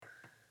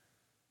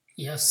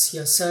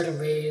यस्य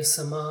सर्वे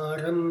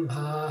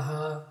समारम्भाः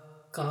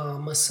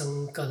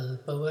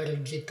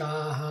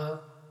कामसङ्कल्पवर्जिताः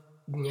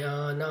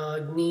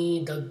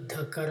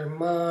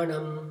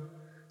ज्ञानाग्निदग्धकर्माणं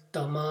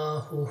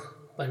तमाहुः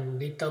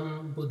पंडितं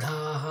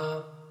बुधाः.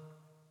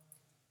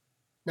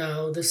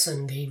 Now the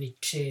Sandhi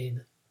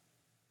Vichhed.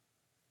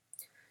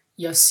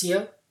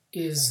 Yasya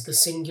is the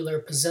singular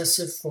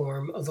possessive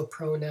form of a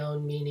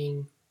pronoun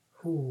meaning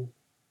who.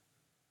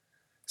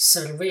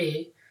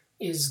 Sarve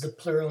is the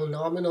plural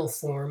nominal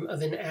form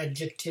of an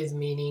adjective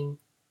meaning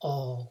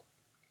all.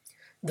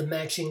 The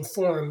matching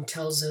form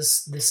tells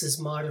us this is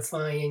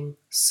modifying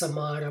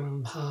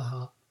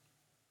samarambhaha.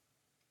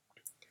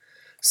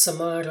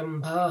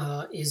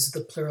 Samarambhaha is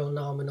the plural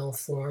nominal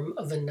form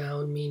of a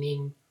noun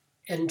meaning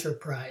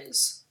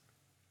enterprise.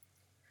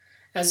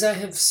 As I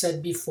have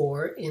said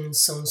before, in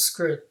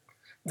Sanskrit,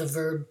 the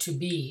verb to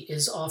be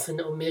is often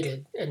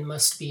omitted and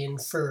must be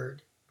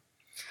inferred.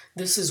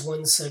 This is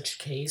one such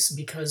case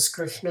because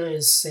Krishna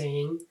is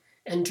saying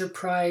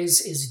enterprise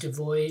is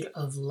devoid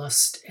of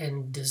lust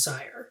and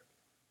desire.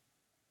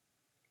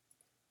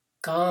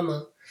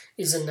 Kama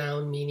is a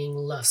noun meaning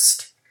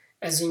lust,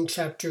 as in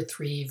chapter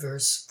 3,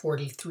 verse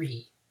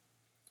 43.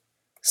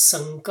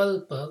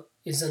 Sankalpa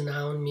is a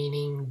noun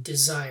meaning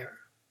desire.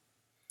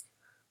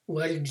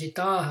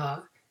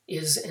 Varjitaha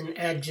is an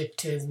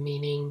adjective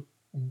meaning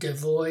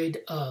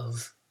devoid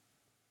of.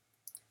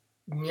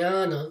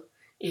 Jnana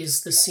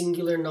is the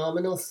singular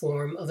nominal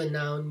form of a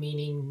noun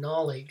meaning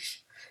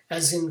knowledge,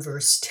 as in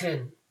verse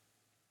 10.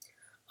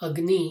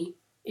 Agni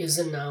is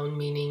a noun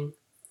meaning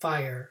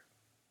fire.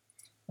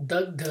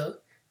 Dagdha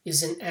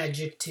is an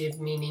adjective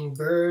meaning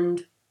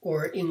burned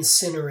or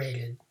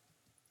incinerated.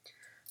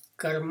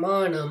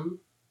 Karmanam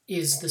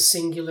is the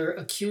singular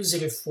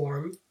accusative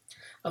form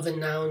of a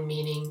noun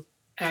meaning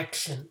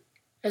action,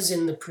 as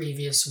in the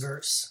previous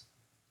verse.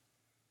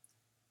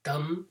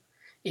 Tam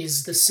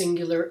is the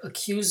singular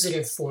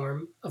accusative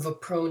form of a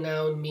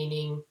pronoun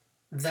meaning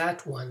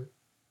that one.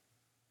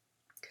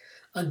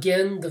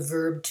 Again, the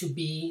verb to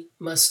be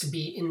must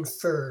be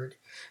inferred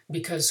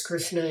because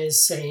Krishna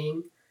is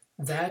saying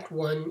that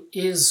one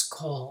is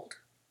called.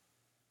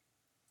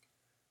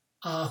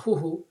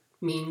 Ahuhu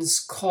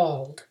means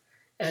called,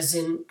 as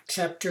in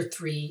chapter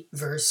 3,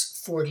 verse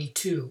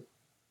 42.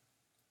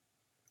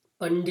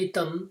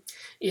 Panditam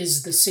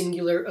is the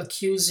singular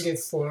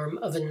accusative form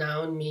of a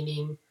noun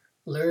meaning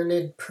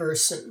learned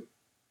person.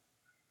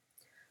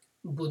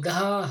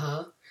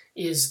 Buddhaha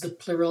is the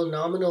plural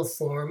nominal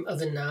form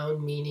of a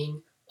noun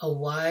meaning a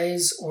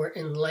wise or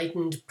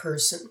enlightened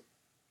person.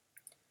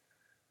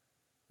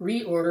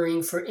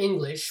 Reordering for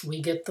English,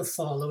 we get the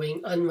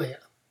following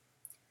anvaya.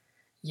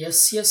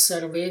 Yasya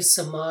sarve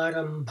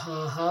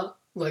samarambhaha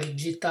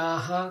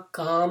varjitaha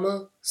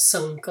kama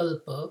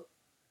sankalpa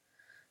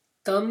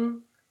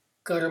tam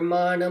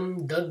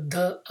karmanam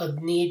dagdha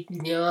agni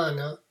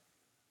jnana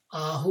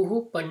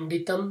ahuhu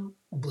panditam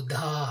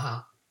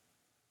buddhaha.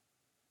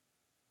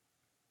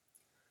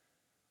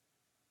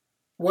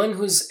 One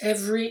whose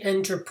every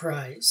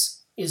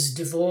enterprise is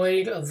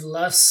devoid of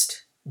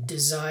lust,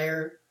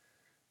 desire,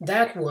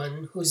 that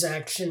one whose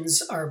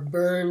actions are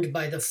burned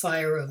by the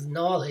fire of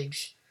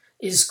knowledge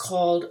is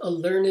called a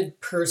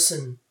learned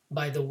person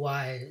by the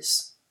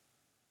wise.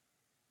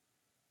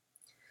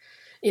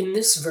 In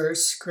this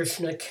verse,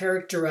 Krishna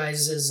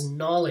characterizes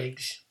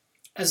knowledge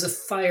as a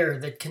fire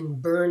that can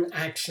burn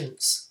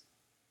actions.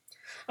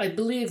 I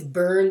believe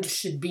burned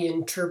should be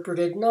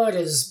interpreted not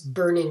as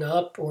burning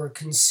up or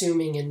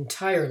consuming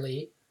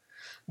entirely,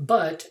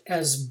 but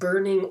as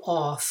burning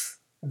off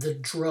the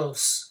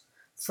dross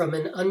from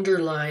an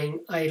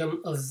underlying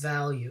item of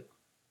value.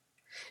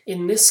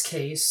 In this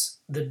case,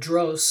 the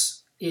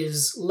dross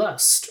is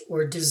lust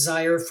or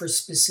desire for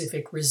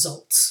specific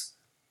results,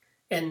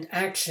 and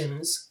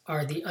actions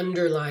are the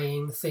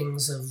underlying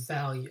things of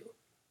value.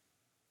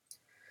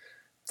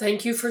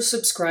 Thank you for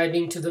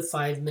subscribing to the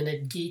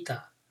 5-Minute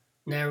Gita,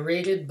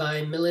 narrated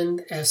by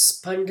Milind S.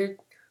 Pandit,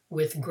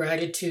 with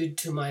gratitude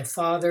to my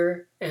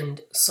father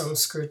and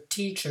Sanskrit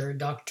teacher,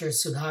 Dr.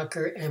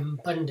 Sudhakar M.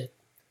 Pandit.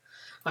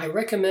 I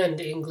recommend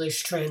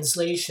English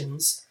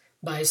translations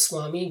by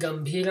Swami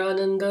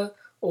Gambhirananda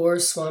or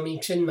Swami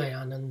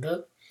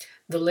Chinmayananda.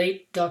 The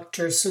late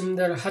Dr.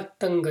 Sundar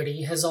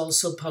Hattangadi has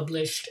also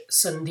published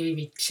Sandhi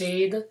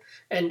Vichhed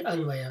and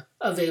Anvaya,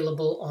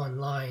 available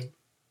online.